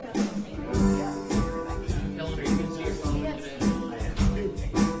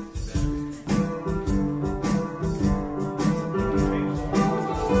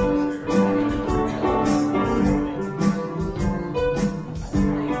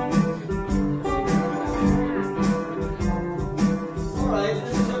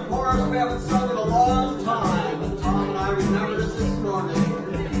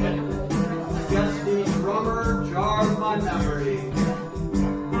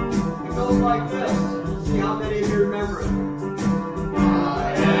like this. See how many of you remember it.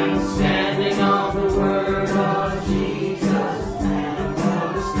 I am standing on the word of Jesus, and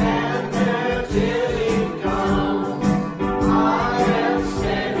gonna stand there till he comes. I am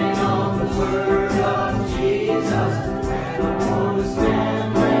standing on the word of Jesus, and I'm gonna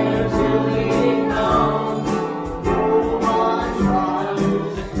stand there till he comes. Though my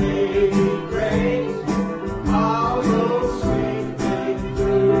trials may be great, I'll go sweetly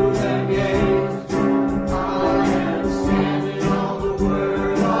through the gate. I am standing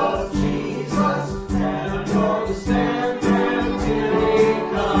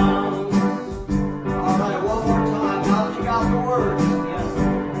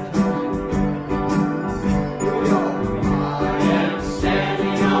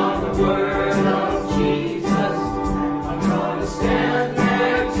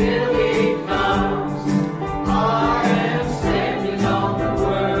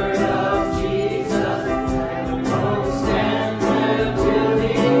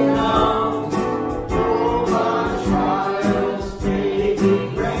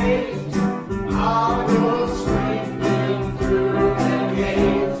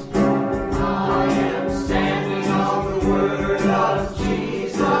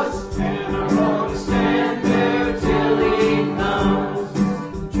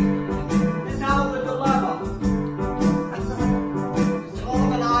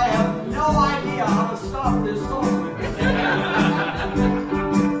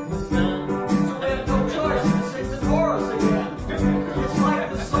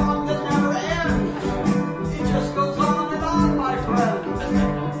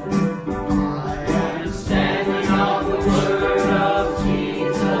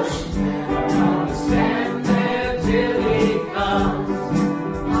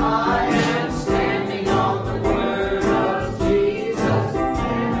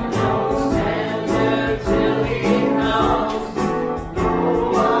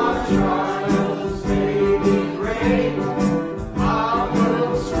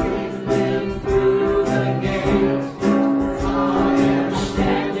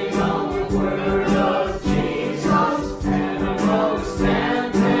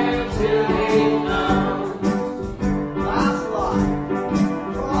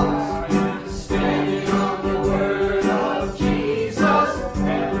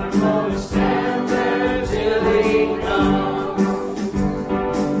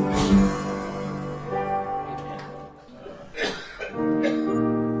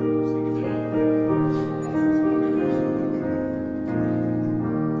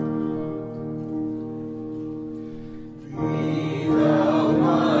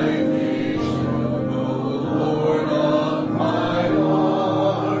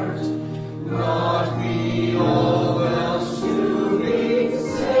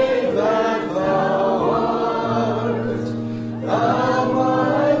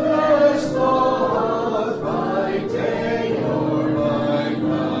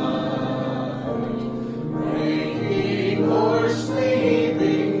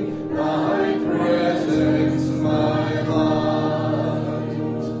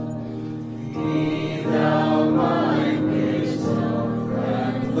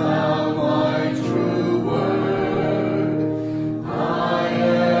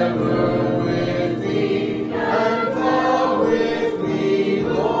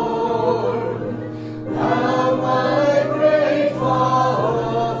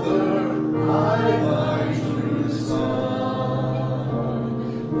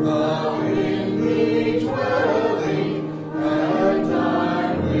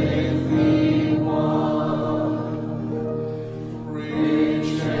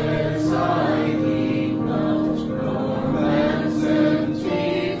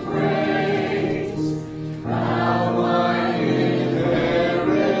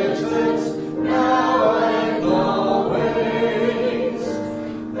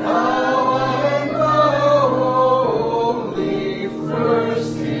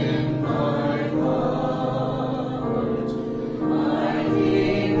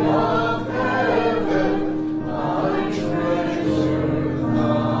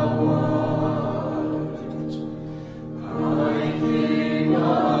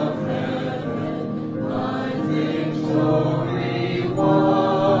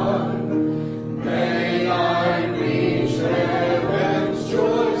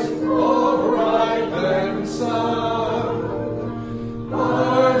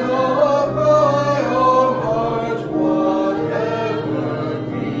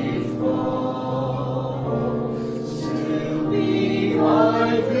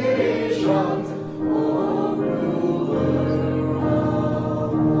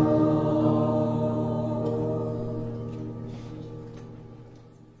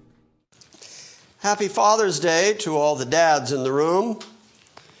Happy Father's Day to all the dads in the room.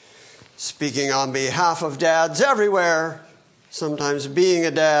 Speaking on behalf of dads everywhere, sometimes being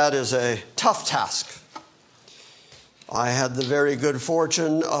a dad is a tough task. I had the very good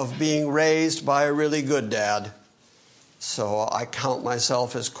fortune of being raised by a really good dad, so I count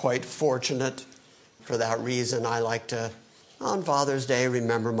myself as quite fortunate. For that reason, I like to, on Father's Day,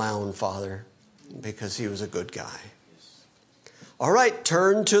 remember my own father, because he was a good guy. All right,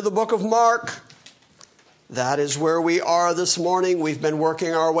 turn to the book of Mark. That is where we are this morning. We've been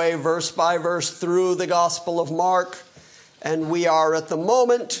working our way verse by verse through the Gospel of Mark, and we are at the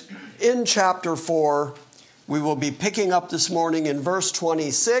moment in chapter 4. We will be picking up this morning in verse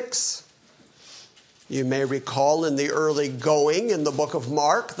 26. You may recall in the early going in the book of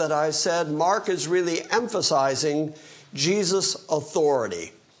Mark that I said Mark is really emphasizing Jesus'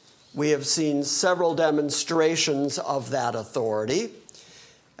 authority. We have seen several demonstrations of that authority.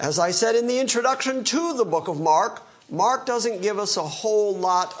 As I said in the introduction to the book of Mark, Mark doesn't give us a whole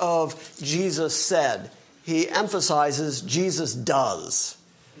lot of Jesus said. He emphasizes Jesus does.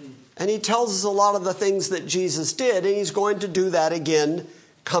 And he tells us a lot of the things that Jesus did, and he's going to do that again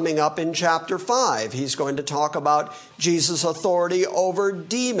coming up in chapter 5. He's going to talk about Jesus' authority over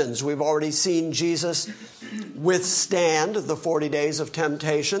demons. We've already seen Jesus withstand the 40 days of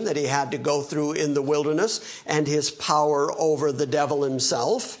temptation that he had to go through in the wilderness and his power over the devil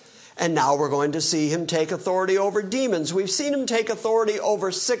himself. And now we're going to see him take authority over demons. We've seen him take authority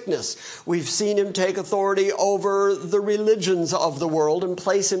over sickness. We've seen him take authority over the religions of the world and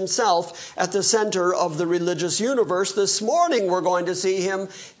place himself at the center of the religious universe. This morning we're going to see him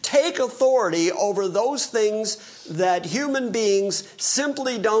take authority over those things that human beings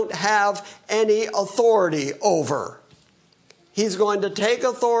simply don't have any authority over. He's going to take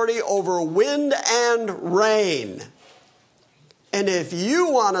authority over wind and rain. And if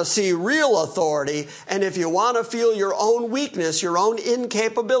you want to see real authority, and if you want to feel your own weakness, your own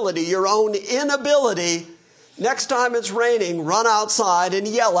incapability, your own inability, next time it's raining, run outside and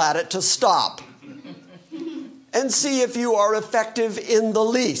yell at it to stop. And see if you are effective in the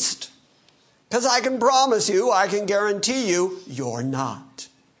least. Because I can promise you, I can guarantee you, you're not.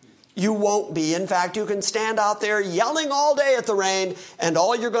 You won't be. In fact, you can stand out there yelling all day at the rain, and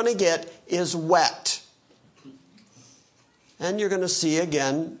all you're going to get is wet. And you're going to see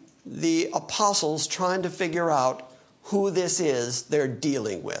again the apostles trying to figure out who this is they're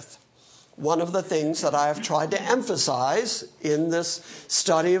dealing with. One of the things that I have tried to emphasize in this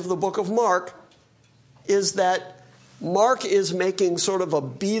study of the book of Mark is that Mark is making sort of a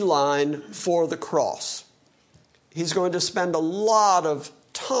beeline for the cross. He's going to spend a lot of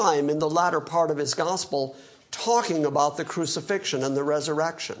time in the latter part of his gospel talking about the crucifixion and the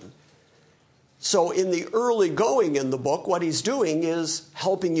resurrection. So in the early going in the book, what he's doing is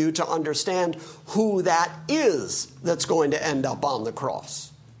helping you to understand who that is that's going to end up on the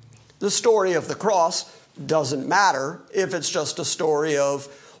cross. The story of the cross doesn't matter if it's just a story of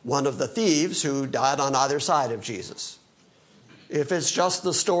one of the thieves who died on either side of Jesus. If it's just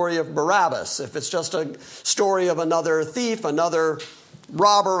the story of Barabbas, if it's just a story of another thief, another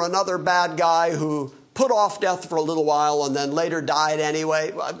robber, another bad guy who put off death for a little while and then later died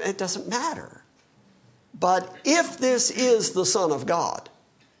anyway, it doesn't matter. But if this is the Son of God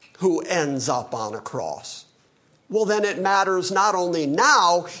who ends up on a cross, well, then it matters not only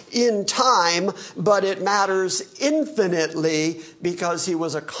now in time, but it matters infinitely because he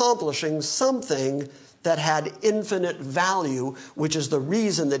was accomplishing something that had infinite value, which is the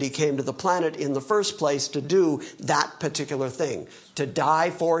reason that he came to the planet in the first place to do that particular thing, to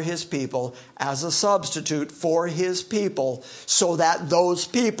die for his people as a substitute for his people so that those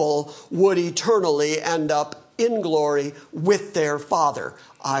people would eternally end up in glory with their Father.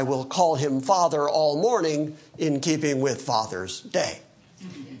 I will call him Father all morning in keeping with Father's Day.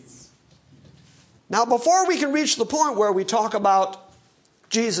 Now, before we can reach the point where we talk about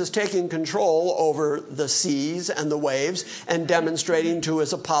Jesus taking control over the seas and the waves and demonstrating to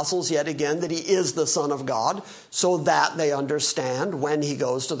his apostles yet again that he is the Son of God so that they understand when he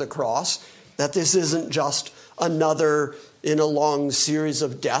goes to the cross that this isn't just another in a long series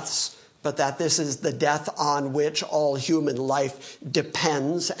of deaths, but that this is the death on which all human life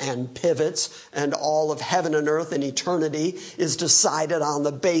depends and pivots, and all of heaven and earth and eternity is decided on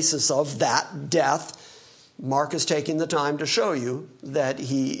the basis of that death. Mark is taking the time to show you that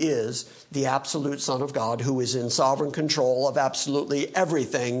he is the absolute Son of God who is in sovereign control of absolutely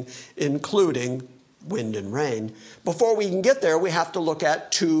everything, including wind and rain. Before we can get there, we have to look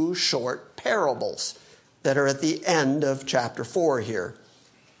at two short parables that are at the end of chapter 4 here.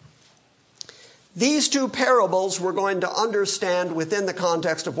 These two parables we're going to understand within the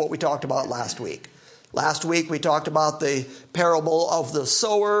context of what we talked about last week. Last week we talked about the parable of the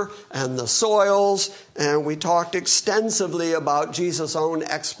sower and the soils, and we talked extensively about Jesus' own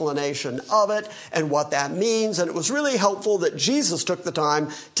explanation of it and what that means, and it was really helpful that Jesus took the time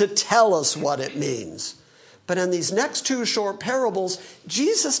to tell us what it means. But in these next two short parables,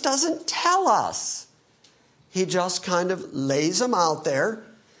 Jesus doesn't tell us. He just kind of lays them out there.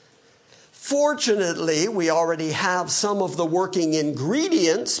 Fortunately, we already have some of the working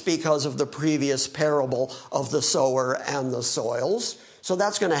ingredients because of the previous parable of the sower and the soils. So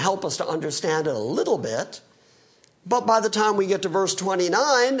that's going to help us to understand it a little bit. But by the time we get to verse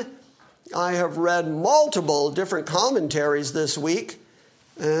 29, I have read multiple different commentaries this week,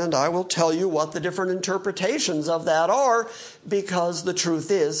 and I will tell you what the different interpretations of that are, because the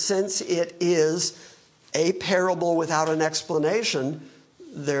truth is, since it is a parable without an explanation,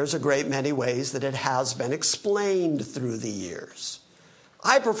 there's a great many ways that it has been explained through the years.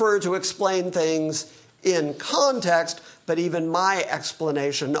 I prefer to explain things in context, but even my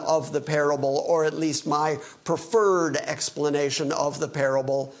explanation of the parable, or at least my preferred explanation of the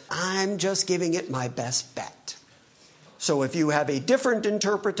parable, I'm just giving it my best bet. So if you have a different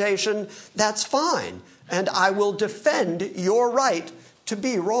interpretation, that's fine, and I will defend your right to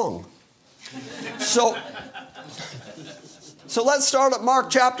be wrong. So let's start at Mark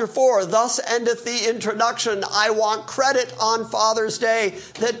chapter 4. Thus endeth the introduction. I want credit on Father's Day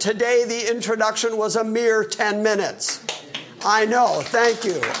that today the introduction was a mere 10 minutes. I know, thank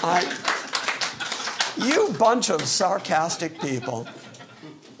you. You bunch of sarcastic people.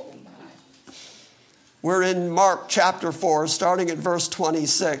 We're in Mark chapter 4, starting at verse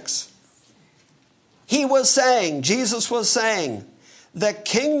 26. Jesus was saying, the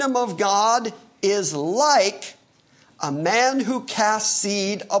kingdom of God is like a man who casts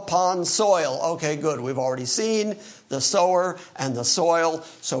seed upon soil. Okay, good. We've already seen the sower and the soil,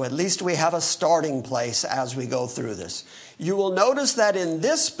 so at least we have a starting place as we go through this. You will notice that in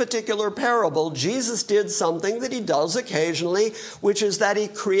this particular parable, Jesus did something that he does occasionally, which is that he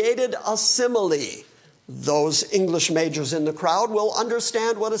created a simile. Those English majors in the crowd will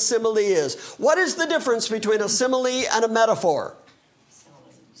understand what a simile is. What is the difference between a simile and a metaphor?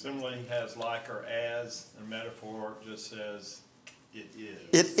 Simile has like or as, and metaphor just says it is.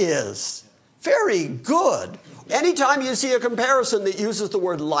 It is. Very good. Anytime you see a comparison that uses the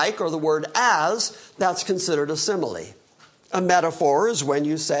word like or the word as, that's considered a simile. A metaphor is when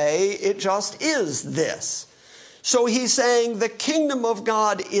you say it just is this. So he's saying the kingdom of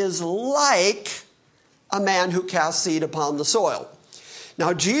God is like a man who casts seed upon the soil.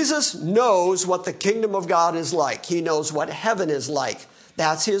 Now Jesus knows what the kingdom of God is like. He knows what heaven is like.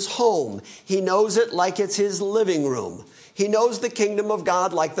 That's his home. He knows it like it's his living room. He knows the kingdom of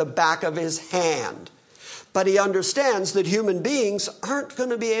God like the back of his hand. But he understands that human beings aren't going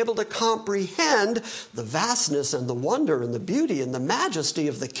to be able to comprehend the vastness and the wonder and the beauty and the majesty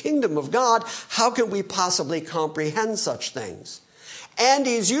of the kingdom of God. How can we possibly comprehend such things? And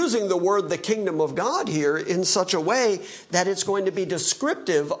he's using the word the kingdom of God here in such a way that it's going to be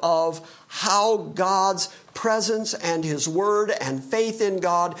descriptive of how God's presence and his word and faith in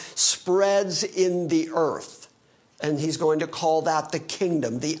God spreads in the earth. And he's going to call that the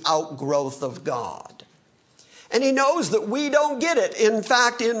kingdom, the outgrowth of God. And he knows that we don't get it. In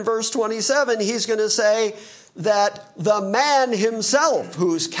fact, in verse 27, he's going to say that the man himself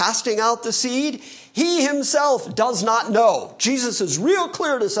who's casting out the seed, he himself does not know. Jesus is real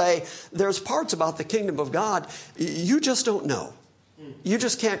clear to say there's parts about the kingdom of God you just don't know. You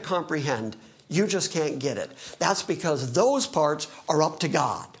just can't comprehend. You just can't get it. That's because those parts are up to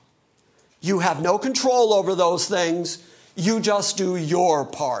God. You have no control over those things. You just do your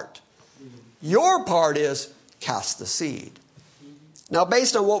part. Your part is cast the seed. Now,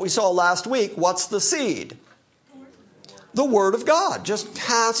 based on what we saw last week, what's the seed? The word of God. Just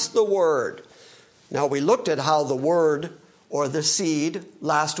cast the word. Now, we looked at how the word or the seed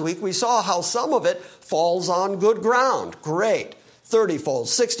last week. We saw how some of it falls on good ground. Great. 30-fold,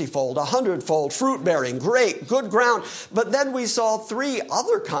 60-fold, 100-fold, fruit-bearing. Great, good ground. But then we saw 3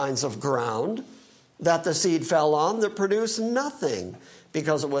 other kinds of ground that the seed fell on that produced nothing,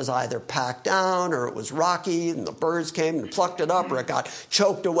 because it was either packed down or it was rocky and the birds came and plucked it up, or it got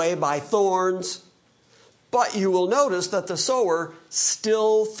choked away by thorns. But you will notice that the sower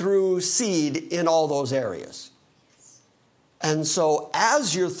still threw seed in all those areas. And so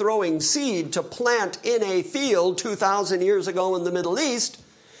as you're throwing seed to plant in a field 2,000 years ago in the Middle East,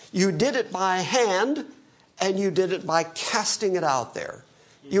 you did it by hand and you did it by casting it out there.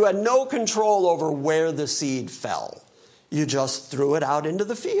 You had no control over where the seed fell. You just threw it out into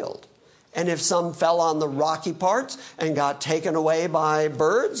the field. And if some fell on the rocky parts and got taken away by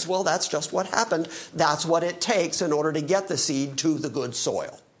birds, well, that's just what happened. That's what it takes in order to get the seed to the good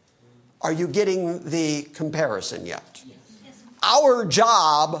soil. Are you getting the comparison yet? Yes. Our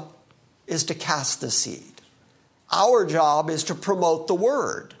job is to cast the seed. Our job is to promote the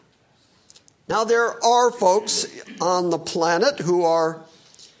word. Now, there are folks on the planet who are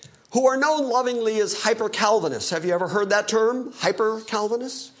known lovingly as hyper-Calvinists. Have you ever heard that term,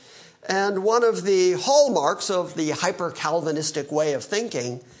 hyper-Calvinists? And one of the hallmarks of the hyper-Calvinistic way of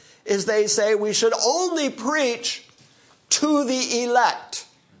thinking is they say we should only preach to the elect,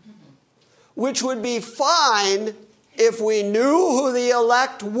 which would be fine if we knew who the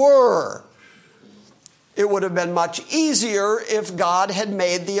elect were. It would have been much easier if God had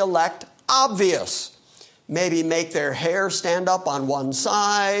made the elect obvious. Maybe make their hair stand up on one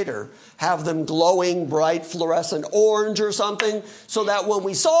side or have them glowing bright fluorescent orange or something so that when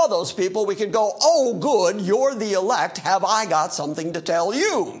we saw those people, we could go, oh, good, you're the elect. Have I got something to tell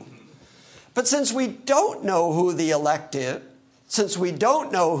you? But since we don't know who the elect is, since we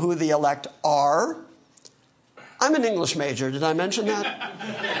don't know who the elect are, I'm an English major. Did I mention that?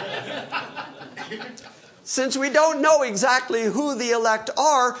 Since we don't know exactly who the elect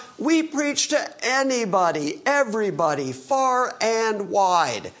are, we preach to anybody, everybody, far and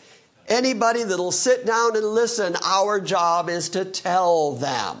wide. Anybody that'll sit down and listen, our job is to tell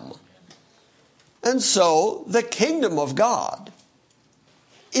them. And so, the kingdom of God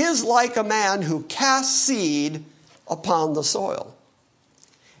is like a man who casts seed upon the soil.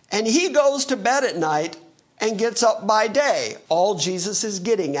 And he goes to bed at night and gets up by day. All Jesus is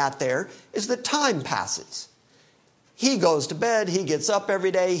getting at there is that time passes. He goes to bed, he gets up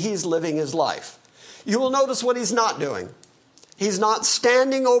every day, he's living his life. You will notice what he's not doing. He's not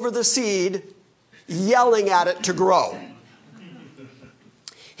standing over the seed, yelling at it to grow.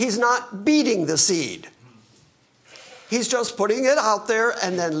 He's not beating the seed. He's just putting it out there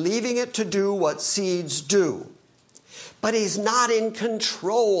and then leaving it to do what seeds do. But he's not in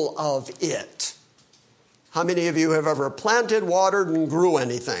control of it. How many of you have ever planted, watered, and grew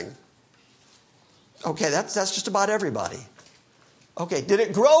anything? Okay, that's just about everybody. Okay, did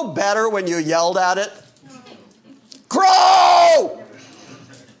it grow better when you yelled at it? No. Grow!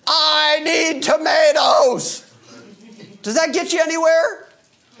 I need tomatoes! Does that get you anywhere?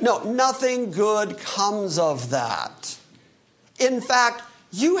 No, nothing good comes of that. In fact,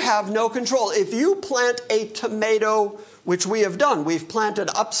 you have no control. If you plant a tomato, which we have done, we've planted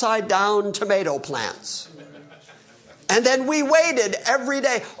upside down tomato plants. And then we waited every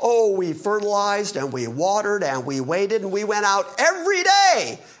day. Oh, we fertilized and we watered and we waited and we went out every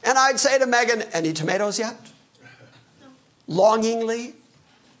day. And I'd say to Megan, any tomatoes yet? No. Longingly.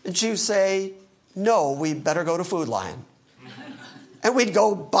 And she'd say, no, we better go to Food Lion. And we'd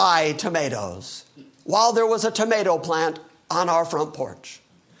go buy tomatoes while there was a tomato plant on our front porch.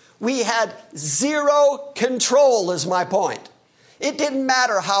 We had zero control, is my point. It didn't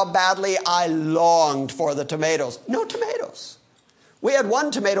matter how badly I longed for the tomatoes. No tomatoes. We had one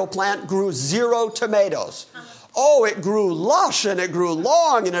tomato plant, grew 0 tomatoes. Oh, it grew lush and it grew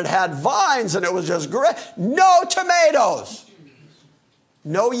long and it had vines and it was just great. No tomatoes.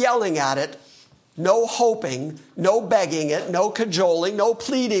 No yelling at it. No hoping. No begging it. No cajoling. No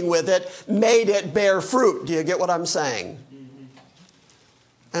pleading with it. Made it bear fruit. Do you get what I'm saying?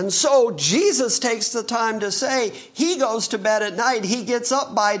 And so Jesus takes the time to say, he goes to bed at night, he gets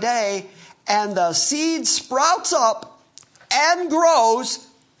up by day, and the seed sprouts up and grows.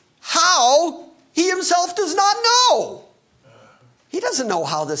 How? He himself does not know. He doesn't know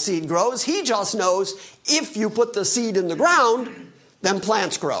how the seed grows. He just knows if you put the seed in the ground, then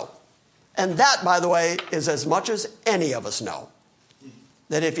plants grow. And that, by the way, is as much as any of us know.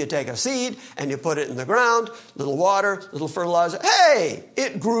 That if you take a seed and you put it in the ground, little water, little fertilizer, hey,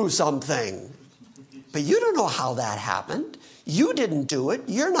 it grew something. But you don't know how that happened. You didn't do it.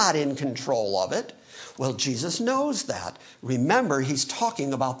 You're not in control of it. Well, Jesus knows that. Remember, he's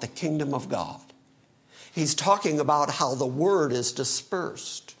talking about the kingdom of God. He's talking about how the word is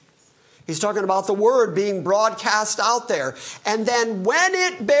dispersed. He's talking about the word being broadcast out there. And then when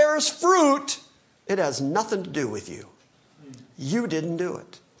it bears fruit, it has nothing to do with you. You didn't do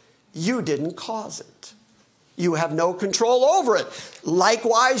it. You didn't cause it. You have no control over it.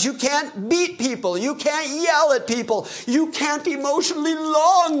 Likewise, you can't beat people. You can't yell at people. You can't emotionally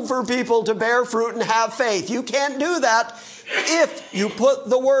long for people to bear fruit and have faith. You can't do that. If you put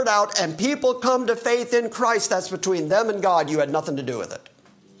the word out and people come to faith in Christ, that's between them and God. You had nothing to do with it.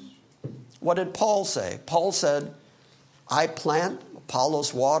 What did Paul say? Paul said, I plant,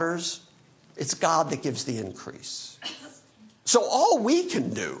 Apollos waters. It's God that gives the increase. So all we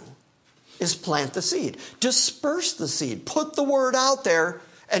can do is plant the seed. Disperse the seed. Put the word out there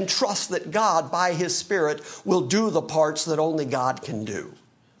and trust that God, by his Spirit, will do the parts that only God can do,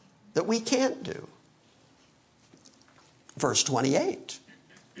 that we can't do. Verse 28.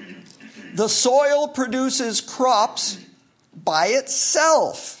 The soil produces crops by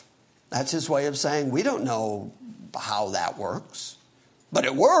itself. That's his way of saying we don't know how that works, but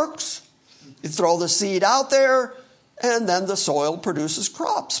it works. You throw the seed out there, and then the soil produces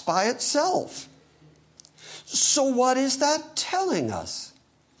crops by itself. So what is that telling us?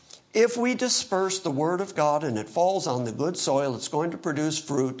 If we disperse the word of God and it falls on the good soil, it's going to produce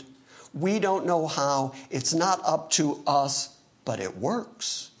fruit. We don't know how. It's not up to us, but it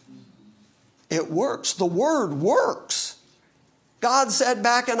works. It works. The word works. God said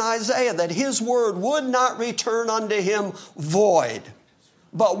back in Isaiah that his word would not return unto him void,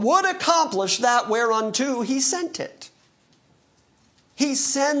 but would accomplish that whereunto he sent it. He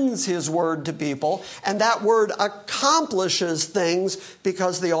sends his word to people, and that word accomplishes things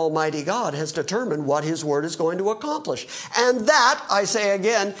because the Almighty God has determined what his word is going to accomplish. And that, I say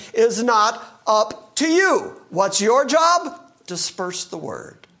again, is not up to you. What's your job? Disperse the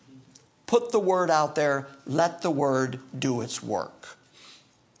word. Put the word out there. Let the word do its work.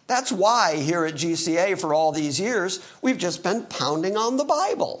 That's why here at GCA for all these years, we've just been pounding on the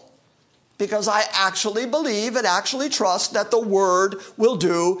Bible. Because I actually believe and actually trust that the word will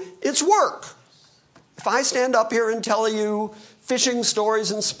do its work. If I stand up here and tell you fishing stories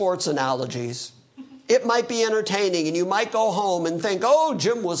and sports analogies, it might be entertaining and you might go home and think, oh,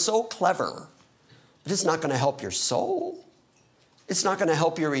 Jim was so clever. But it's not going to help your soul. It's not going to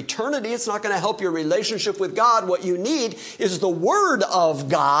help your eternity. It's not going to help your relationship with God. What you need is the word of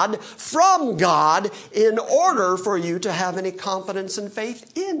God from God in order for you to have any confidence and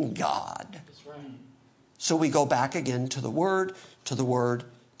faith in God. That's right. So we go back again to the word, to the word,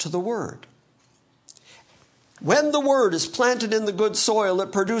 to the word. When the word is planted in the good soil,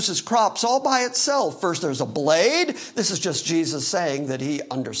 it produces crops all by itself. First there's a blade. This is just Jesus saying that he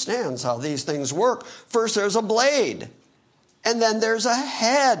understands how these things work. First there's a blade. And then there's a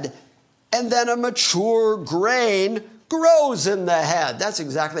head. And then a mature grain grows in the head. That's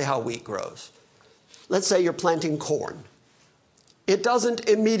exactly how wheat grows. Let's say you're planting corn. It doesn't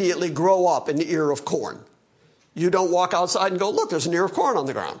immediately grow up an ear of corn. You don't walk outside and go, look, there's an ear of corn on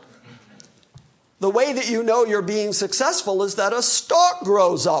the ground. The way that you know you're being successful is that a stalk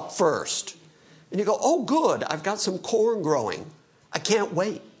grows up first. And you go, oh, good, I've got some corn growing. I can't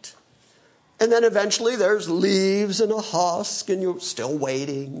wait. And then eventually there's leaves and a husk, and you're still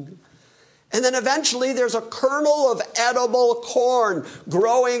waiting. And then eventually there's a kernel of edible corn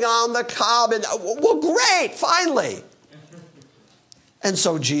growing on the cob. And, well, great, finally. And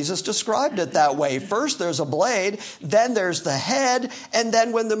so Jesus described it that way. First there's a blade, then there's the head, and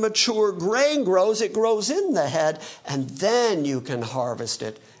then when the mature grain grows, it grows in the head, and then you can harvest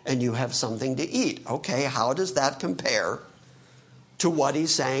it and you have something to eat. Okay, how does that compare to what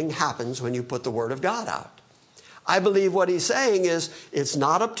he's saying happens when you put the word of God out? I believe what he's saying is it's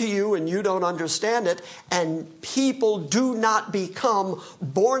not up to you and you don't understand it, and people do not become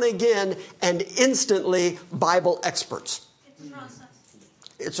born again and instantly Bible experts.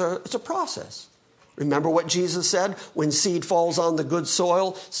 It's a process. Remember what Jesus said? When seed falls on the good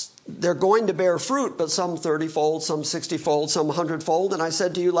soil, they're going to bear fruit, but some 30-fold, some 60-fold, some 100-fold. And I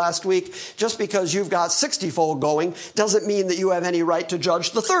said to you last week, just because you've got 60-fold going doesn't mean that you have any right to judge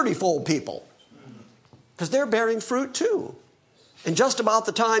the 30-fold people. Because they're bearing fruit too. And just about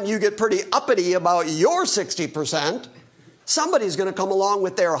the time you get pretty uppity about your 60%, somebody's going to come along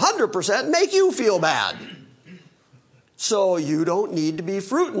with their 100% and make you feel bad. So you don't need to be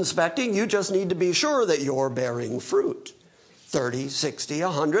fruit inspecting. You just need to be sure that you're bearing fruit. 30, 60,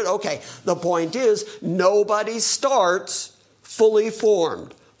 100. Okay, the point is nobody starts fully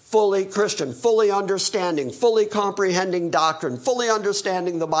formed, fully Christian, fully understanding, fully comprehending doctrine, fully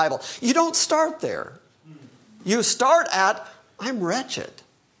understanding the Bible. You don't start there. You start at, I'm wretched.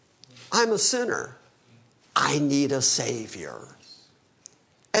 I'm a sinner. I need a Savior.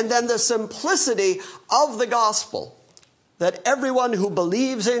 And then the simplicity of the gospel, that everyone who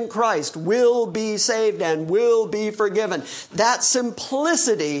believes in Christ will be saved and will be forgiven. That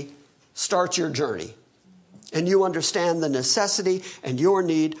simplicity starts your journey. And you understand the necessity and your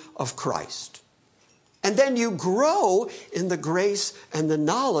need of Christ. And then you grow in the grace and the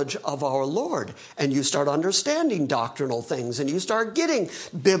knowledge of our Lord. And you start understanding doctrinal things. And you start getting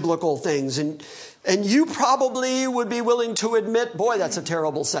biblical things. And you probably would be willing to admit, boy, that's a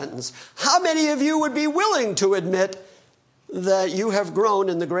terrible sentence. How many of you would be willing to admit that you have grown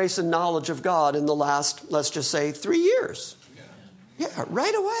in the grace and knowledge of God in the last, let's just say, 3 years? Yeah,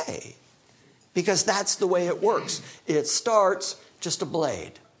 right away. because that's the way it works. It starts just a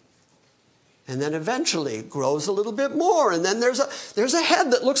blade. And then eventually grows a little bit more. And then there's a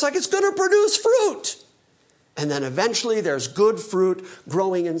head that looks like it's going to produce fruit. And then eventually there's good fruit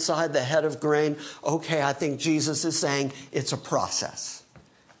growing inside the head of grain. Okay, I think Jesus is saying it's a process.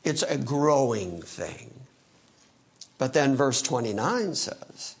 It's a growing thing. But then verse 29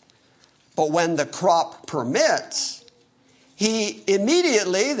 says, but when the crop permits, he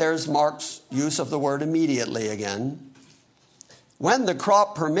immediately, there's Mark's use of the word immediately again. When the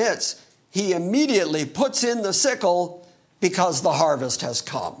crop permits, he immediately puts in the sickle because the harvest has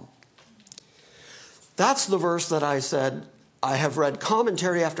come. That's the verse that I said I have read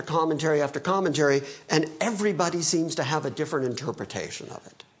commentary after commentary after commentary, and everybody seems to have a different interpretation of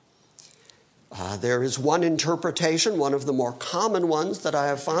it. There is one interpretation, one of the more common ones that I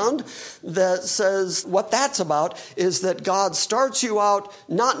have found, that says what that's about is that God starts you out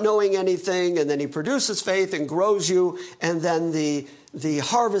not knowing anything, and then he produces faith and grows you, and then the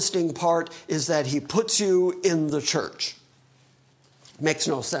harvesting part is that he puts you in the church. Makes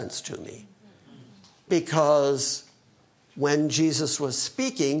no sense to me. Because when Jesus was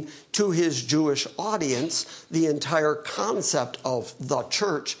speaking to his Jewish audience, the entire concept of the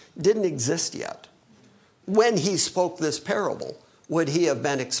church didn't exist yet. When he spoke this parable, would he have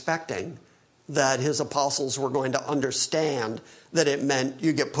been expecting that his apostles were going to understand that it meant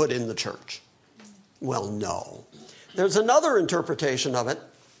you get put in the church? Well, no. There's another interpretation of it,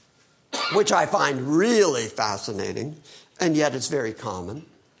 which I find really fascinating, and yet it's very common.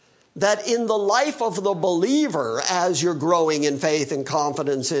 That in the life of the believer, as you're growing in faith and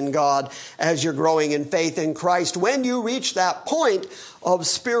confidence in God, as you're growing in faith in Christ, when you reach that point of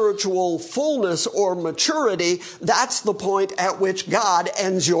spiritual fullness or maturity, that's the point at which God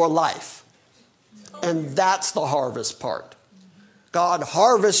ends your life. And that's the harvest part. God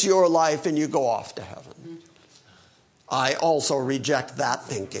harvests your life and you go off to heaven. I also reject that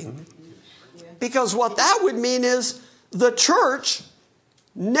thinking. Because what that would mean is the church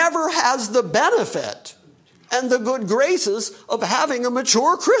never has the benefit and the good graces of having a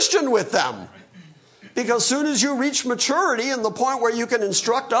mature Christian with them. Because soon as you reach maturity and the point where you can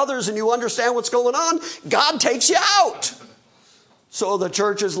instruct others and you understand what's going on, God takes you out. So the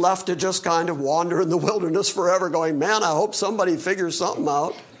church is left to just kind of wander in the wilderness forever going, man, I hope somebody figures something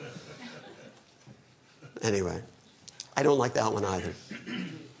out. Anyway, I don't like that one either.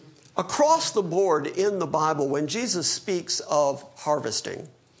 Across the board in the Bible, when Jesus speaks of harvesting,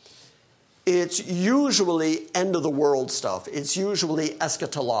 it's usually end of the world stuff. It's usually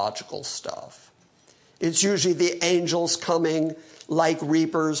eschatological stuff. It's usually the angels coming like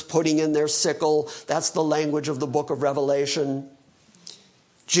reapers, putting in their sickle. That's the language of the book of Revelation.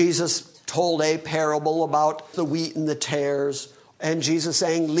 Jesus told a parable about the wheat and the tares, and Jesus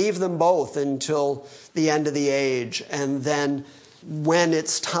saying, leave them both until the end of the age, and then when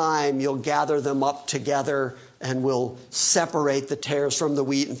it's time, you'll gather them up together and we'll separate the tares from the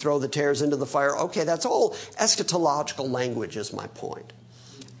wheat and throw the tares into the fire. Okay, that's all eschatological language is my point.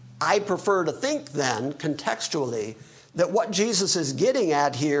 I prefer to think then, contextually, that what Jesus is getting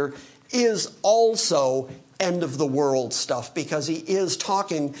at here is also end of the world stuff, because he is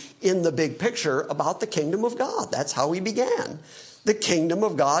talking in the big picture about the kingdom of God. That's how he began. The kingdom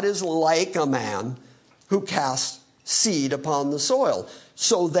of God is like a man who casts seed upon the soil.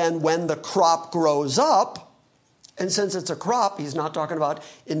 So then when the crop grows up, and since it's a crop, he's not talking about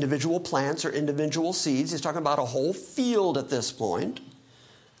individual plants or individual seeds. He's talking about a whole field at this point.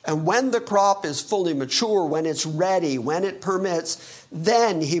 And when the crop is fully mature, when it's ready, when it permits,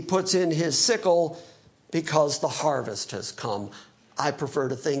 then he puts in his sickle because the harvest has come. I prefer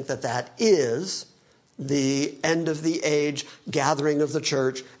to think that that is the end of the age, gathering of the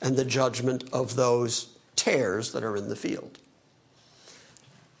church, and the judgment of those tares that are in the field.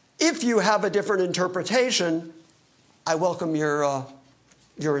 If you have a different interpretation, I welcome your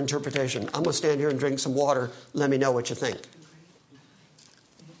interpretation. I'm going to stand here and drink some water. Let me know what you think.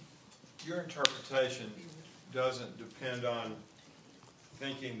 Your interpretation doesn't depend on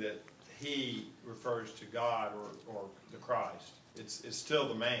thinking that he refers to God or the Christ. It's still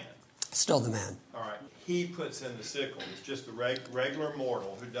the man. Still the man. All right. He puts in the sickle. It's just a regular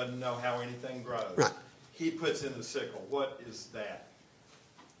mortal who doesn't know how anything grows. Right. He puts in the sickle. What is that?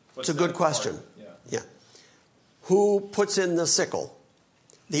 It's a good question. Yeah. Who puts in the sickle?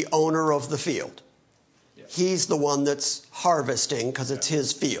 The owner of the field. Yeah. He's the one that's harvesting because it's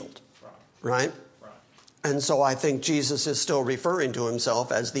his field. Right? Right. And so I think Jesus is still referring to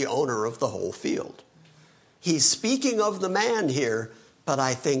himself as the owner of the whole field. He's speaking of the man here, but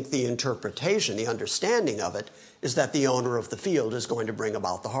I think the interpretation, the understanding of it, is that the owner of the field is going to bring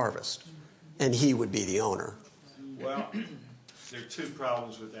about the harvest. and he would be the owner. Well, there are two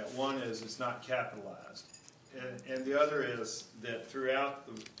problems with that. One is it's not capitalized. And the other is that throughout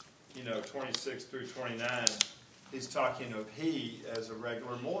the 26 through 29, he's talking of he as a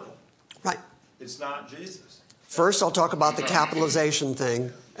regular mortal. Right. It's not Jesus. First, I'll talk about the capitalization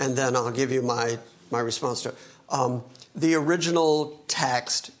thing, and then I'll give you my response to it. The original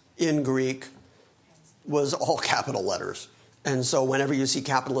text in Greek was all capital letters. And so whenever you see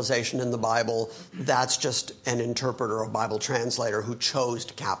capitalization in the Bible, that's just an interpreter or Bible translator who chose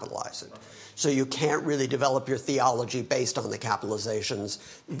to capitalize it. So you can't really develop your theology based on the capitalizations.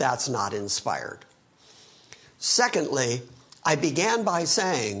 That's not inspired. Secondly, I began by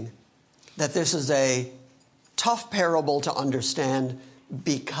saying that this is a tough parable to understand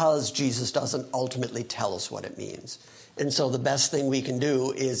because Jesus doesn't ultimately tell us what it means. And so the best thing we can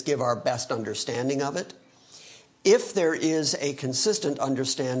do is give our best understanding of it. If there is a consistent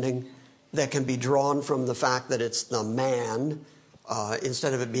understanding that can be drawn from the fact that it's the man,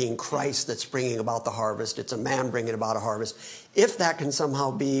 instead of it being Christ that's bringing about the harvest, it's a man bringing about a harvest. If that can somehow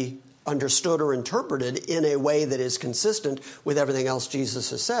be understood or interpreted in a way that is consistent with everything else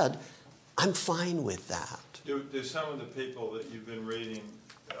Jesus has said, I'm fine with that. Do some of the people that you've been reading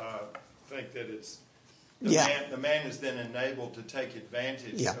think that it's the man is then enabled to take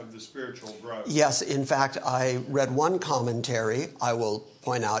advantage of the spiritual growth? Yes, in fact, I read one commentary, I will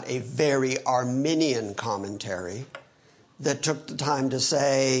point out, a very Arminian commentary, that took the time to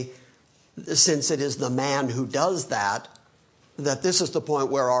say, since it is the man who does that this is the point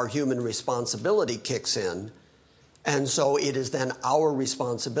where our human responsibility kicks in. And so it is then our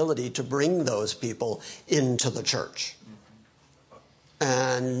responsibility to bring those people into the church.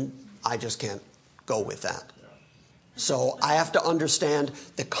 And I just can't go with that. So I have to understand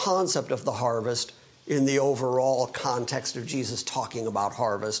the concept of the harvest in the overall context of Jesus talking about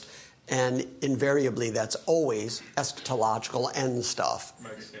harvest. And invariably, that's always eschatological end stuff.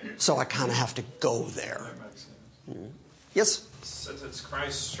 So I kind of have to go there. Yes? Since it's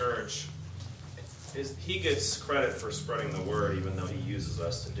Christ's church, he gets credit for spreading the word, even though he uses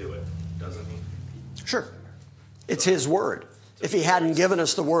us to do it, doesn't he? Sure. It's his word. If he hadn't given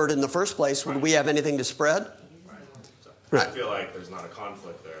us the word in the first place, would we have anything to spread? Right. I feel like there's not a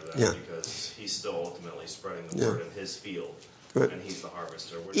conflict there, then, because he's still ultimately spreading the word in his field, and he's the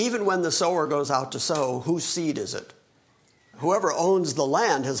harvester. Even when the sower goes out to sow, whose seed is it? Whoever owns the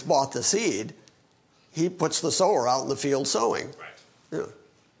land has bought the seed. He puts the sower out in the field sowing. Right. Yeah.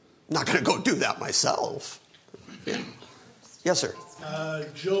 Not going to go do that myself. Yeah. Yes, sir.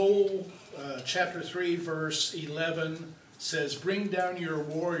 Joel chapter 3, verse 11 says, "Bring down your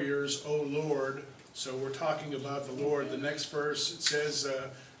warriors, O Lord." So we're talking about the Lord. The next verse, it says,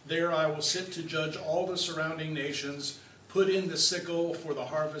 "There I will sit to judge all the surrounding nations. Put in the sickle, for the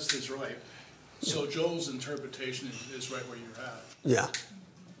harvest is ripe." So Joel's interpretation is right where you're at. Yeah.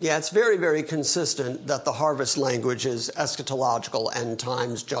 Yeah, it's very, very consistent that the harvest language is eschatological end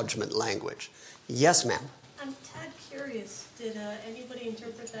times judgment language. Yes, ma'am. I'm tad curious. Did anybody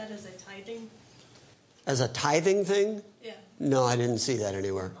interpret that as a tithing? As a tithing thing? Yeah. No, I didn't see that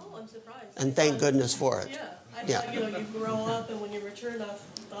anywhere. Oh, I'm surprised. And thank goodness for it. Yeah. I thought, you grow up and when you return a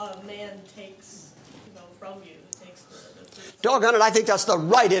man takes, from you, takes the fruit. Doggone it, I think that's the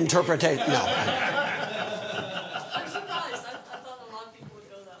right interpretation. No. I'm surprised. I thought a lot of people would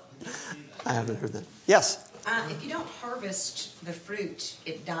go that way. I haven't heard that. Yes? If you don't harvest the fruit,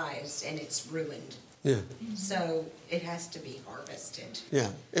 it dies and it's ruined. Yeah. So it has to be harvested. Yeah.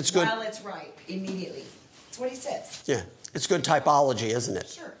 It's good. While it's ripe, immediately. That's what he says. Yeah. It's good typology, isn't it?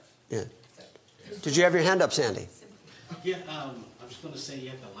 Sure. Yeah. Did you have your hand up, Sandy? Yeah, I was going to say you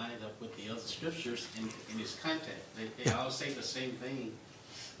have to line it up with the other scriptures in its context. They all say the same thing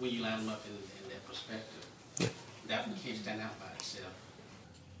when you line them up in that perspective. Yeah. That one can't stand out by itself.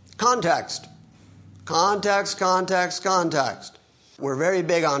 Context. Context, context, context. We're very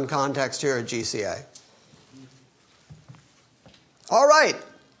big on context here at GCA. All right.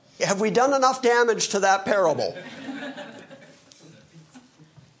 Have we done enough damage to that parable?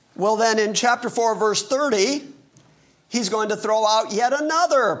 Well, then in chapter 4, verse 30, he's going to throw out yet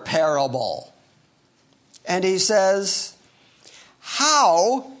another parable. And he says,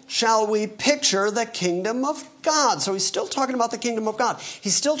 "How shall we picture the kingdom of God?" So he's still talking about the kingdom of God.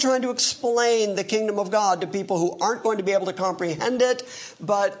 He's still trying to explain the kingdom of God to people who aren't going to be able to comprehend it,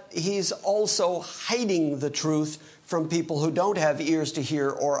 but he's also hiding the truth from people who don't have ears to hear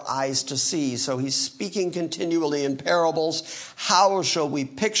or eyes to see. So he's speaking continually in parables. How shall we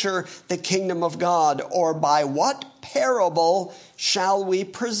picture the kingdom of God? Or by what parable shall we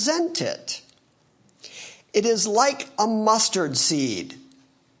present it? It is like a mustard seed,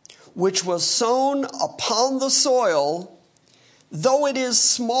 which was sown upon the soil, though it is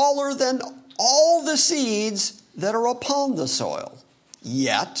smaller than all the seeds that are upon the soil.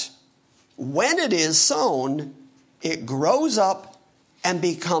 Yet, when it is sown, it grows up and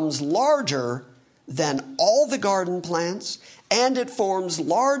becomes larger than all the garden plants, and it forms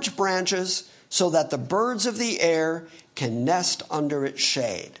large branches so that the birds of the air can nest under its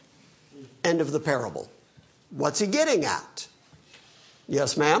shade. End of the parable. What's he getting at?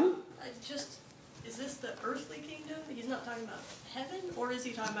 Yes, ma'am? Is this the earthly kingdom? He's not talking about heaven, or is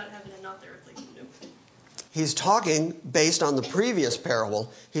he talking about heaven and not the earthly kingdom? He's talking, based on the previous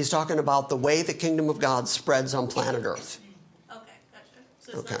parable, he's talking about the way the kingdom of God spreads on planet Earth. Okay, gotcha.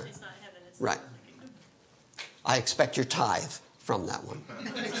 So it's not heaven, it's Right. the earthly kingdom. I expect your tithe from that one.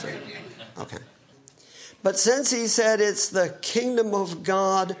 So, okay. But since he said it's the kingdom of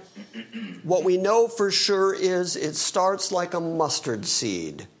God, what we know for sure is it starts like a mustard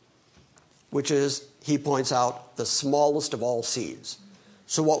seed, which is, he points out, the smallest of all seeds.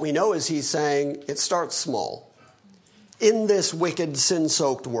 So what we know is he's saying it starts small. In this wicked,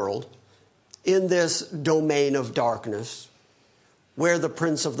 sin-soaked world, in this domain of darkness, where the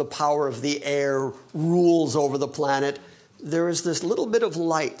prince of the power of the air rules over the planet, there is this little bit of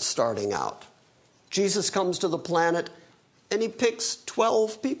light starting out. Jesus comes to the planet and he picks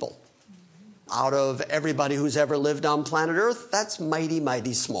 12 people. Out of everybody who's ever lived on planet Earth, that's mighty,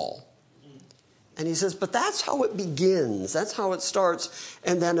 mighty small. And he says, but that's how it begins. That's how it starts.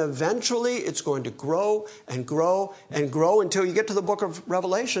 And then eventually it's going to grow and grow and grow until you get to the book of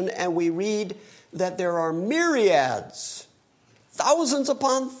Revelation and we read that there are myriads, thousands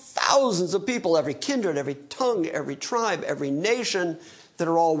upon thousands of people, every kindred, every tongue, every tribe, every nation that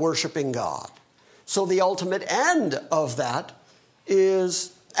are all worshiping God. So the ultimate end of that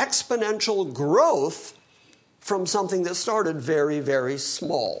is exponential growth from something that started very, very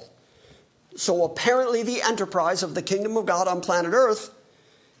small. So apparently the enterprise of the kingdom of God on planet Earth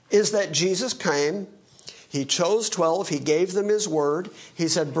is that Jesus came, he chose 12, he gave them his word, he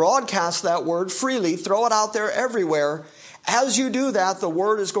said broadcast that word freely, throw it out there everywhere. As you do that, the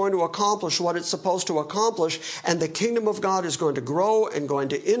word is going to accomplish what it's supposed to accomplish, and the kingdom of God is going to grow and going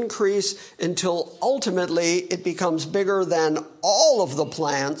to increase until ultimately it becomes bigger than all of the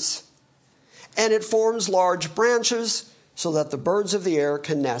plants, and it forms large branches so that the birds of the air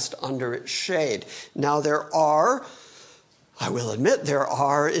can nest under its shade. Now I will admit, there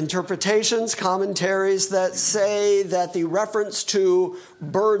are interpretations, commentaries that say that the reference to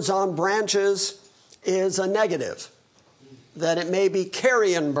birds on branches is a negative, that it may be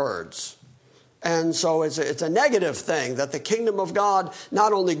carrion birds. And so it's a negative thing, that the kingdom of God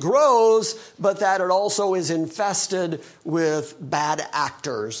not only grows, but that it also is infested with bad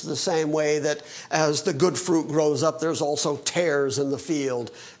actors, the same way that as the good fruit grows up, there's also tares in the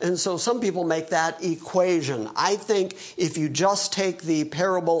field. And so some people make that equation. I think if you just take the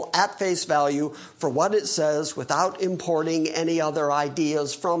parable at face value for what it says without importing any other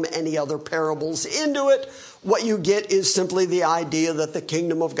ideas from any other parables into it, what you get is simply the idea that the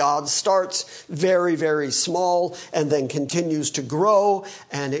kingdom of God starts very, very small and then continues to grow,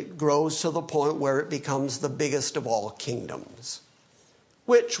 and it grows to the point where it becomes the biggest of all kingdoms,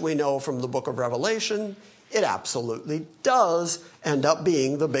 which we know from the book of Revelation, it absolutely does end up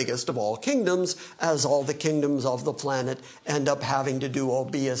being the biggest of all kingdoms, as all the kingdoms of the planet end up having to do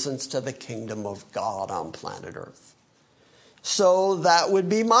obeisance to the kingdom of God on planet Earth. So that would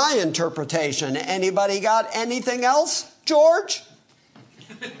be my interpretation. Anybody got anything else, George?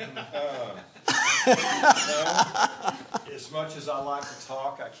 No. As much as I like to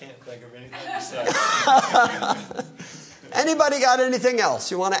talk, I can't think of anything to say. Anybody got anything else?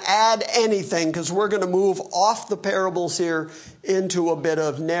 You want to add anything? Because we're going to move off the parables here into a bit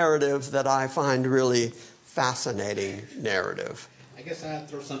of narrative that I find really fascinating narrative. I guess I'd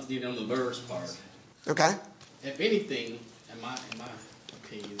throw something in on the birds part. Okay. If anything, in my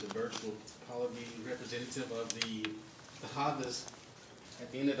opinion, the birds will probably be representative of the harvest.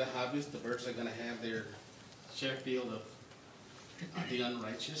 At the end of the harvest, the birds are going to have their share field of the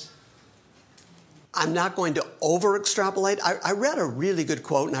unrighteous. I'm not going to over-extrapolate. I read a really good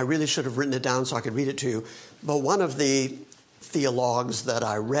quote, and I really should have written it down so I could read it to you. But one of the theologues that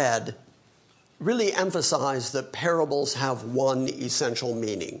I read really emphasized that parables have one essential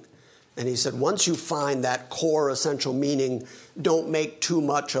meaning. And he said, once you find that core essential meaning, don't make too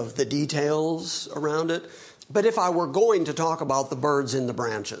much of the details around it. But if I were going to talk about the birds in the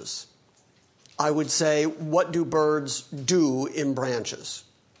branches, I would say, what do birds do in branches?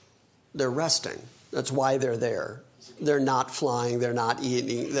 They're resting. That's why they're there. They're not flying. They're not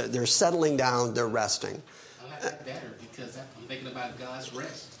eating. They're settling down. They're resting. I like that better because I'm thinking about God's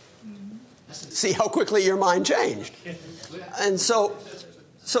rest. See how quickly your mind changed. And so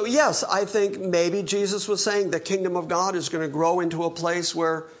yes, I think maybe Jesus was saying the kingdom of God is going to grow into a place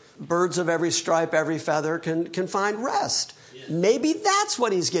where birds of every stripe, every feather can find rest. Maybe that's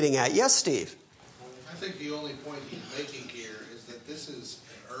what he's getting at. Yes, Steve? I think the only point he's making here is that this is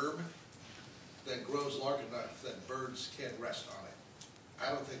an herb that grows large enough that birds can't rest on it.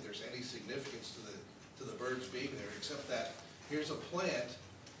 I don't think there's any significance to the birds being there, except that here's a plant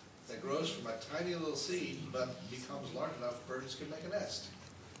that grows from a tiny little seed, but becomes large enough birds can make a nest.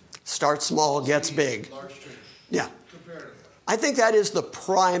 Start small, gets big. Large tree. Yeah. Comparatively. I think that is the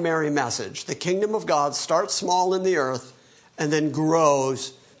primary message. The kingdom of God starts small in the earth and then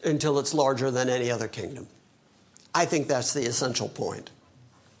grows until it's larger than any other kingdom. I think that's the essential point.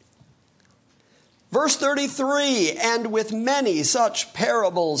 Verse 33, and with many such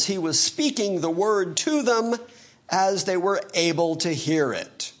parables he was speaking the word to them as they were able to hear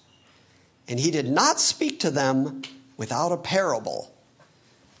it. And he did not speak to them without a parable,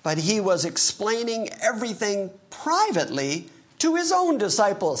 but he was explaining everything privately to his own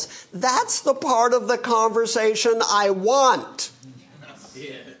disciples. That's the part of the conversation I want.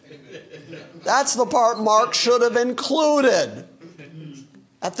 That's the part Mark should have included.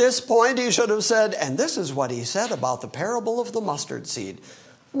 At this point, he should have said, and this is what he said about the parable of the mustard seed.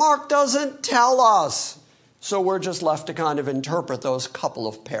 Mark doesn't tell us, so we're just left to kind of interpret those couple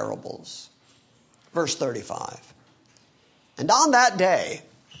of parables. Verse 35. And on that day,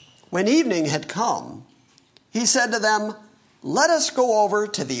 when evening had come, he said to them, let us go over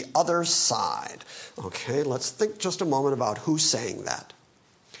to the other side. Okay, let's think just a moment about who's saying that.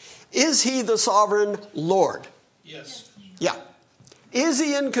 Is he the sovereign Lord? Yes. Yeah. Is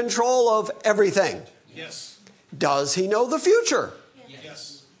he in control of everything? Yes. Does he know the future?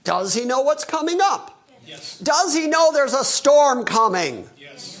 Yes. Does he know what's coming up? Yes. Does he know there's a storm coming?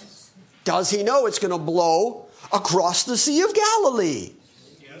 Yes. Does he know it's going to blow across the Sea of Galilee?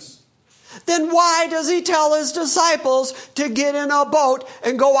 Yes. Then why does he tell his disciples to get in a boat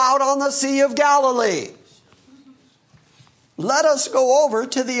and go out on the Sea of Galilee? Let us go over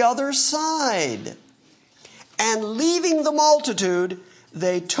to the other side. And leaving the multitude,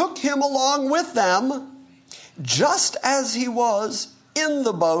 they took him along with them, just as he was in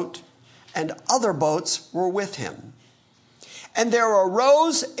the boat, and other boats were with him. And there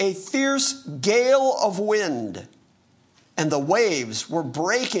arose a fierce gale of wind, and the waves were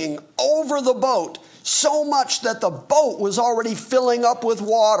breaking over the boat, so much that the boat was already filling up with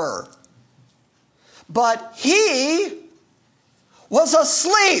water. But he was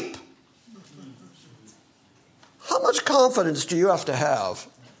asleep. How much confidence do you have to have?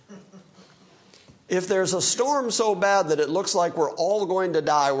 If there's a storm so bad that it looks like we're all going to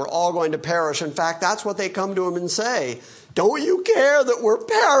die, we're all going to perish. In fact, that's what they come to him and say. Don't you care that we're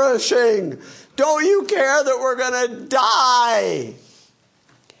perishing? Don't you care that we're going to die?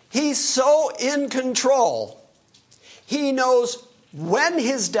 He's so in control. He knows when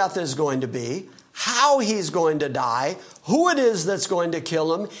his death is going to be, how he's going to die, who it is that's going to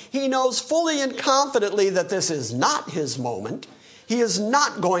kill him. He knows fully and confidently that this is not his moment. He is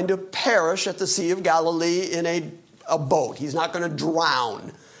not going to perish at the Sea of Galilee in a boat. He's not going to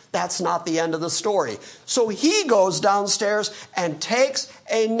drown. That's not the end of the story. So he goes downstairs and takes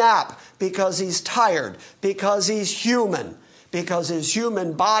a nap because he's tired, because he's human, because his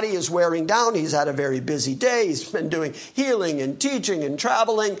human body is wearing down. He's had a very busy day. He's been doing healing and teaching and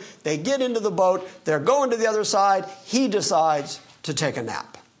traveling. They get into the boat. They're going to the other side. He decides to take a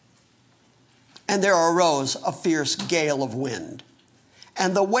nap. And there arose a fierce gale of wind.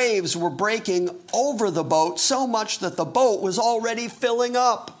 And the waves were breaking over the boat so much that the boat was already filling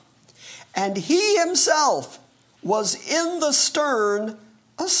up. And he himself was in the stern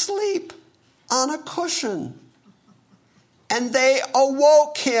asleep on a cushion. And they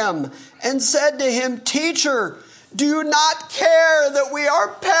awoke him and said to him, Teacher, do you not care that we are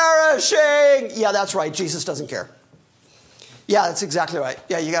perishing? Yeah, that's right. Jesus doesn't care. Yeah, that's exactly right.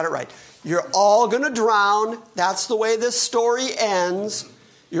 Yeah, you got it right. You're all going to drown. That's the way this story ends.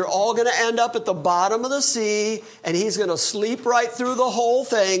 You're all going to end up at the bottom of the sea, and he's going to sleep right through the whole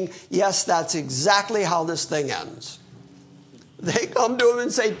thing. Yes, that's exactly how this thing ends. They come to him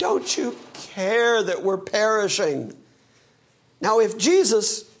and say, don't you care that we're perishing? Now, if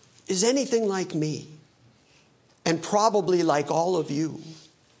Jesus is anything like me, and probably like all of you,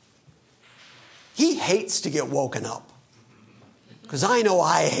 he hates to get woken up. Because I know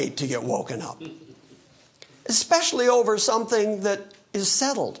I hate to get woken up. Especially over something that is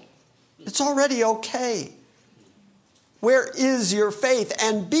settled. It's already okay. Where is your faith?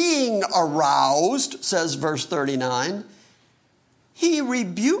 And being aroused, says verse 39, he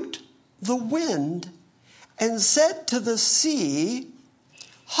rebuked the wind and said to the sea,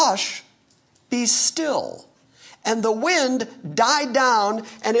 "Hush, be still." And the wind died down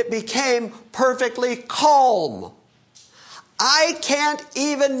and it became perfectly calm. I can't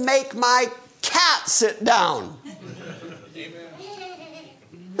even make my cat sit down.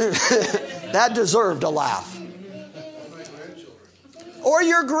 That deserved a laugh. Or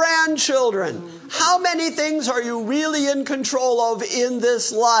your grandchildren. How many things are you really in control of in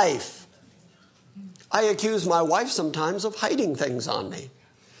this life? I accuse my wife sometimes of hiding things on me.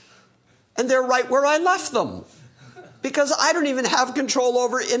 And they're right where I left them. Because I don't even have control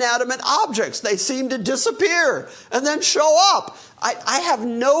over inanimate objects. They seem to disappear and then show up. I have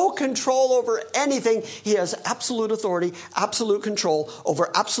no control over anything. He has absolute authority, absolute control over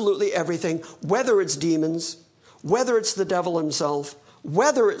absolutely everything, whether it's demons, whether it's the devil himself,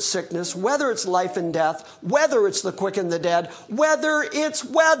 whether it's sickness, whether it's life and death, whether it's the quick and the dead, whether it's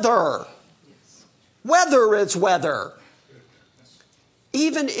weather. Whether it's weather.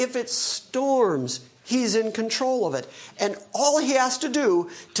 Even if it's storms, he's in control of it. And all he has to do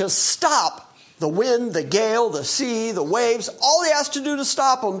to stop the wind, the gale, the sea, the waves, all he has to do to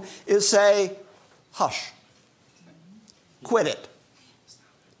stop them is say, "Hush. Quit it."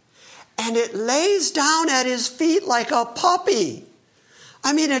 And it lays down at his feet like a puppy.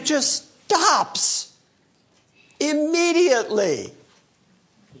 I mean, it just stops immediately.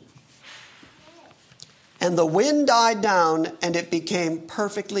 And the wind died down and it became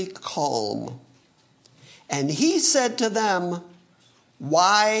perfectly calm. And he said to them,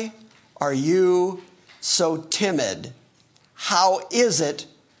 "Why are you so timid? How is it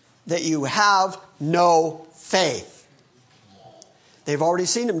that you have no faith?" They've already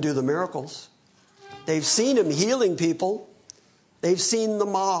seen him do the miracles. They've seen him healing people. They've seen the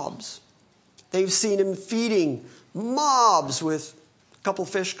mobs. They've seen him feeding mobs with a couple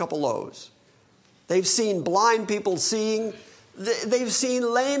fish, couple loaves. They've seen blind people seeing. They've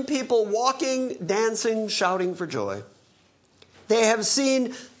seen lame people walking, dancing, shouting for joy. They have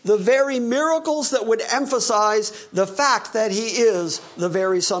seen the very miracles that would emphasize the fact that he is the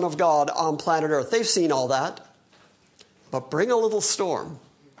very Son of God on planet Earth. They've seen all that. But bring a little storm.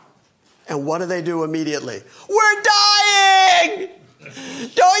 And what do immediately? "We're dying!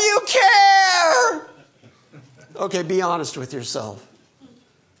 Don't you care?" Okay, be honest with yourself.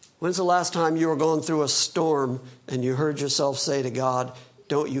 When's the last time you were going through a storm and you heard yourself say to God,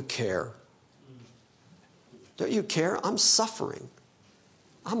 "Don't you care? Don't you care? I'm suffering.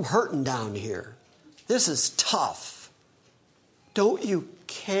 I'm hurting down here. This is tough. Don't you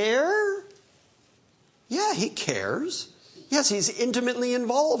care?" Yeah, he cares. Yes, he's intimately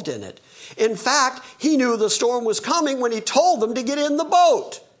involved in it. In fact, he knew the storm was coming when he told them to get in the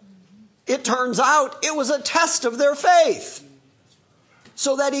boat. It turns out it was a test of their faith.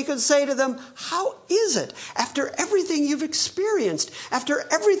 So that he could say to them, "How is it, after everything you've experienced, after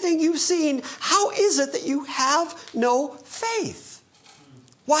everything you've seen, how is it that you have no faith?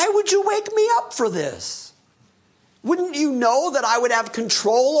 Why would you wake me up for this? Wouldn't you know that I would have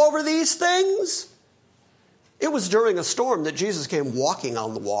control over these things?" It was during a storm that Jesus came walking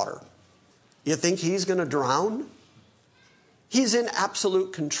on the water. You think he's going to drown? He's in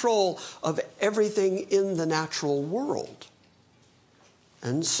absolute control of everything in the natural world.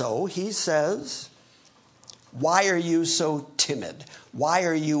 And so he says, "Why are you so timid? Why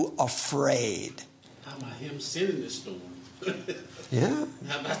are you afraid?" How about him sending the storm? Yeah.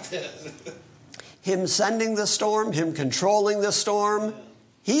 How about that? Him sending the storm, him controlling the storm,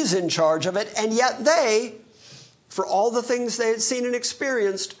 he's in charge of it. And yet they, for all the things they had seen and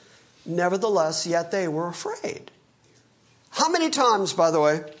experienced, nevertheless, yet they were afraid. How many times, by the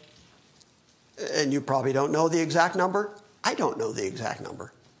way, and you probably don't know the exact number, I don't know the exact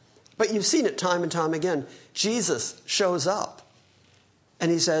number, but you've seen it time and time again. Jesus shows up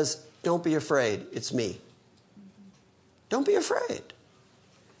and he says, "Don't be afraid, it's me." Don't be afraid.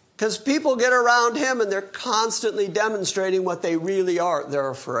 Because people get around him and they're constantly demonstrating what they really are. They're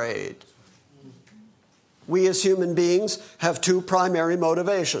afraid. We as human beings have two primary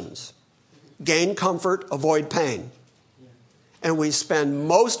motivations: gain comfort, avoid pain. And we spend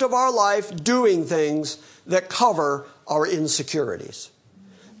most of our life doing things that cover our insecurities.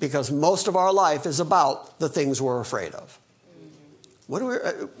 Because most of our life is about the things we're afraid of.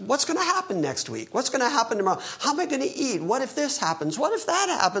 What's going to happen next week? What's going to happen tomorrow? How am I going to eat? What if this happens? What if that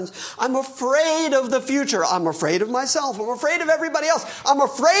happens? I'm afraid of the future. I'm afraid of myself. I'm afraid of everybody else. I'm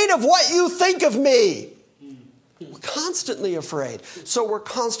afraid of what you think of me. We're constantly afraid. So we're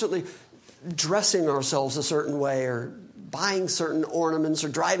constantly dressing ourselves a certain way or buying certain ornaments or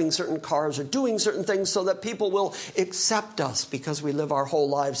driving certain cars or doing certain things so that people will accept us because we live our whole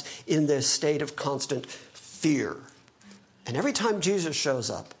lives in this state of constant fear. And every time Jesus shows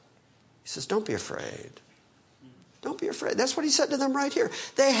up, he says, don't be afraid. Don't be afraid. That's what he said to them right here.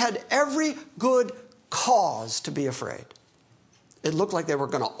 They had every good cause to be afraid. It looked like they were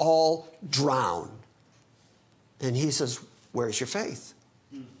going to all drown. And he says, where's your faith?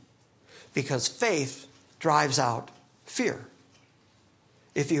 Because faith drives out fear.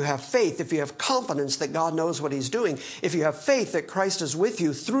 If you have faith, if you have confidence that God knows what he's doing, if you have faith that Christ is with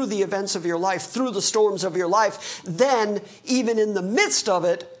you through the events of your life, through the storms of your life, then even in the midst of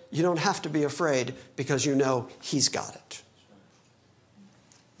it, you don't have to be afraid because you know he's got it.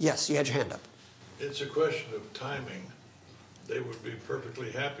 Yes, you had your hand up. It's a question of timing. They would be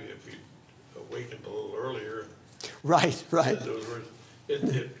perfectly happy if he awakened a little earlier. Right.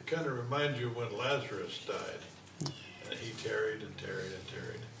 It kind of reminds you when Lazarus died. And he tarried and tarried and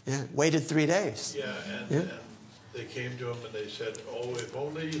tarried. Yeah, waited 3 days. Yeah, and they came to him and they said, oh, if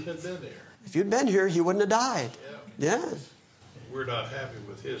only you had been here. If you'd been here, he wouldn't have died. Yeah. We're not happy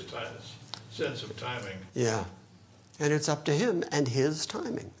with his sense of timing. Yeah. And it's up to him and his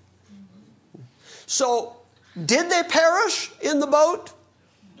timing. So, did they perish in the boat?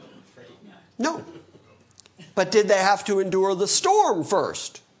 No. But did they have to endure the storm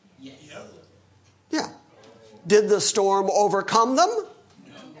first? Yes. Yeah. Did the storm overcome them?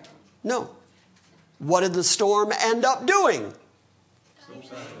 No. What did the storm end up doing?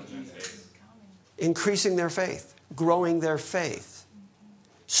 Increasing their faith, growing their faith.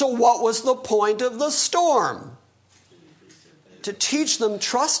 So what was the point of the storm? To teach them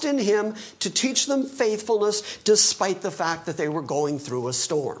trust in him, to teach them faithfulness despite the fact that they were going through a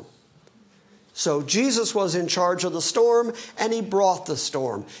storm. So Jesus was in charge of the storm, and he brought the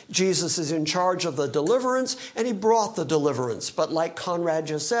storm. Jesus is in charge of the deliverance, and he brought the deliverance. But like Conrad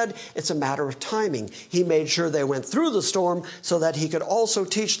just said, it's a matter of timing. He made sure they went through the storm so that he could also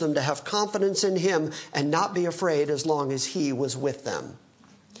teach them to have confidence in him and not be afraid as long as he was with them.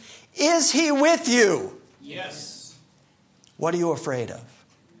 Is he with you? Yes. What are you afraid of?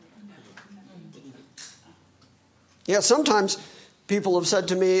 Yeah, sometimes people have said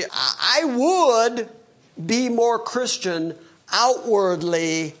to me, I would be more Christian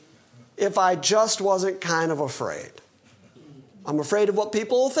outwardly if I just wasn't kind of afraid. I'm afraid of what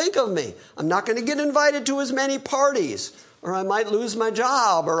people will think of me. I'm not going to get invited to as many parties, or I might lose my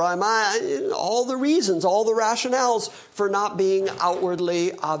job, or I might, all the reasons, all the rationales for not being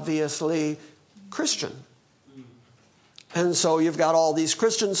outwardly, obviously Christian. And so you've got all these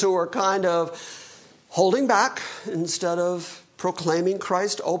Christians who are kind of holding back instead of proclaiming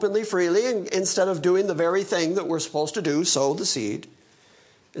Christ openly, freely, and instead of doing the very thing that we're supposed to do, sow the seed.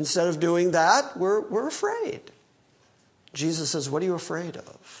 Instead of doing that, we're afraid. Jesus says, what are you afraid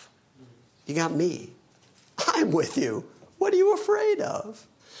of? You got me. I'm with you. What are you afraid of?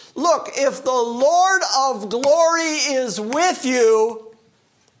 Look, if the Lord of glory is with you,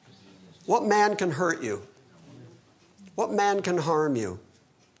 what man can hurt you? What man can harm you?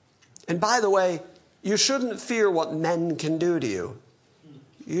 And by the way, you shouldn't fear what men can do to you.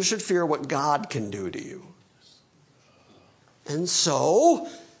 You should fear what God can do to you. And so,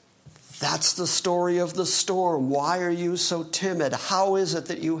 that's the story of the storm. Why are you so timid? How is it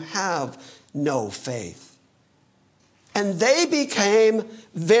that you have no faith? And they became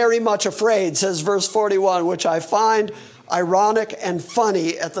very much afraid, says verse 41, which I find ironic and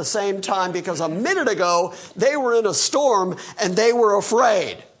funny at the same time, because a minute ago they were in a storm and they were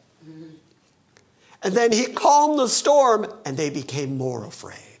afraid. And then he calmed the storm and they became more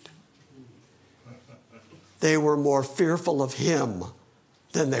afraid. They were more fearful of him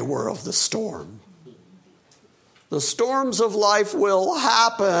than they were of the storm. The storms of life will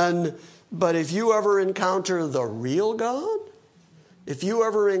happen, but if you ever encounter the real God, if you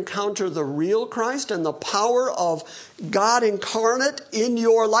ever encounter the real Christ and the power of God incarnate in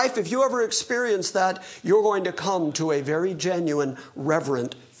your life, if you ever experience that, you're going to come to a very genuine,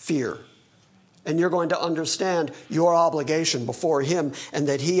 reverent fear. And you're going to understand your obligation before him and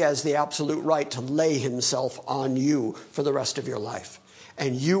that he has the absolute right to lay himself on you for the rest of your life.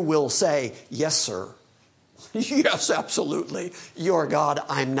 And you will say, yes, sir. Yes, absolutely. You're God,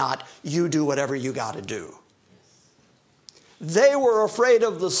 I'm not. You do whatever you got to do. They were afraid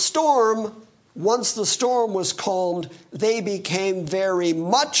of the storm. Once the storm was calmed, they became very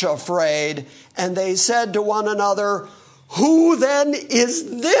much afraid. And they said to one another, who then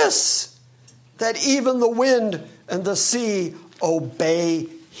is this, that even the wind and the sea obey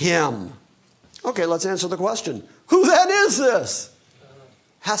him? Okay, let's answer the question. Who then is this?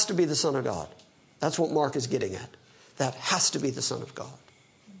 Has to be the Son of God. That's what Mark is getting at. that has to be the Son of God.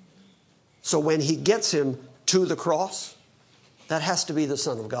 So when he gets him to the cross, that has to be the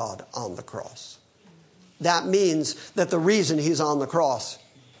Son of God on the cross. That means that the reason he's on the cross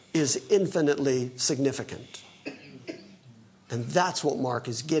is infinitely significant. And that's what Mark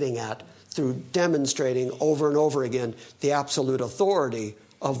is getting at through demonstrating over and over again the absolute authority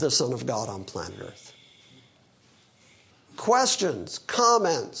of the Son of God on planet Earth. Questions?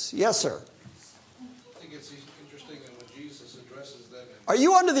 Comments? Yes, sir. I think it's interesting that when Jesus addresses them. Are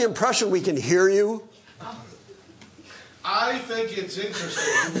you under the impression we can hear you? I think it's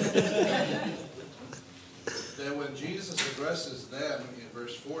interesting that when Jesus addresses them in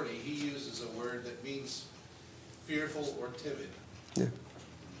verse 40, he uses a word that means fearful or timid. Yeah.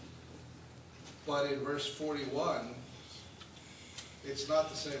 But in verse 41, it's not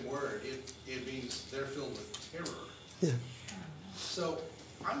the same word. It means they're filled with terror. Yeah. So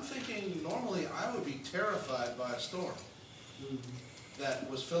I'm thinking normally I would be terrified by a storm that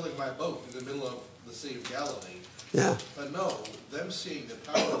was filling my boat in the middle of the Sea of Galilee. Yeah. But no, them seeing the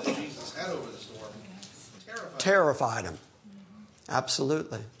power that Jesus had over the storm terrified him.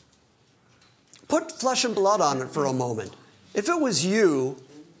 Absolutely. Put flesh and blood on it for a moment. If it was you,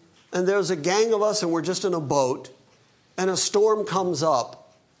 and there's a gang of us and we're just in a boat, and a storm comes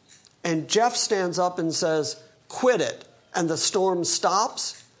up, and Jeff stands up and says, quit it, and the storm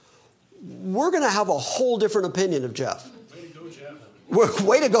stops, we're going to have a whole different opinion of Jeff. Way to go, Jeff.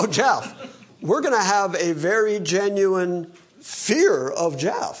 Way to go, Jeff. We're going to have a very genuine fear of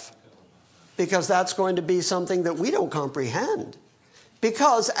Jeff, because that's going to be something that we don't comprehend.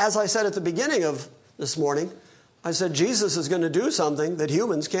 Because, as I said at the beginning of this morning, I said Jesus is going to do something that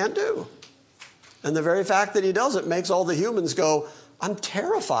humans can't do. And the very fact that he does it makes all the humans go, I'm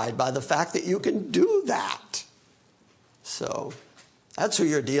terrified by the fact that you can do that. So that's who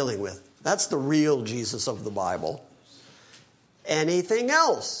you're dealing with. That's the real Jesus of the Bible. Anything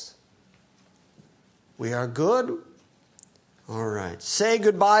else? We are good? All right. Say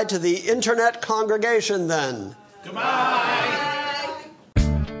goodbye to the internet congregation then. Goodbye.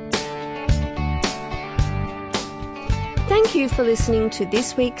 Thank you for listening to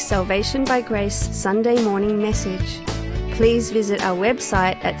this week's Salvation by Grace Sunday morning message. Please visit our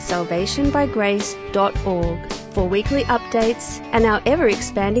website at salvationbygrace.org for weekly updates and our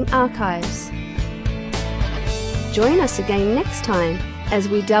ever-expanding archives. Join us again next time as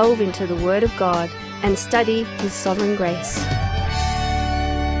we delve into the Word of God and study His sovereign grace.